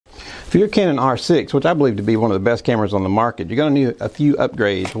For your Canon R6, which I believe to be one of the best cameras on the market, you're going to need a few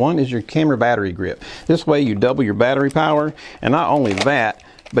upgrades. One is your camera battery grip. This way you double your battery power, and not only that,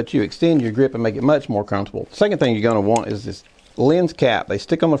 but you extend your grip and make it much more comfortable. The second thing you're going to want is this lens cap. They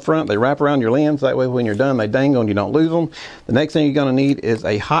stick on the front, they wrap around your lens, that way when you're done they dangle and you don't lose them. The next thing you're going to need is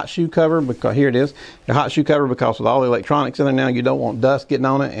a hot shoe cover, because here it is, a hot shoe cover, because with all the electronics in there now, you don't want dust getting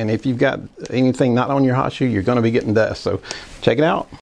on it, and if you've got anything not on your hot shoe, you're going to be getting dust. So check it out.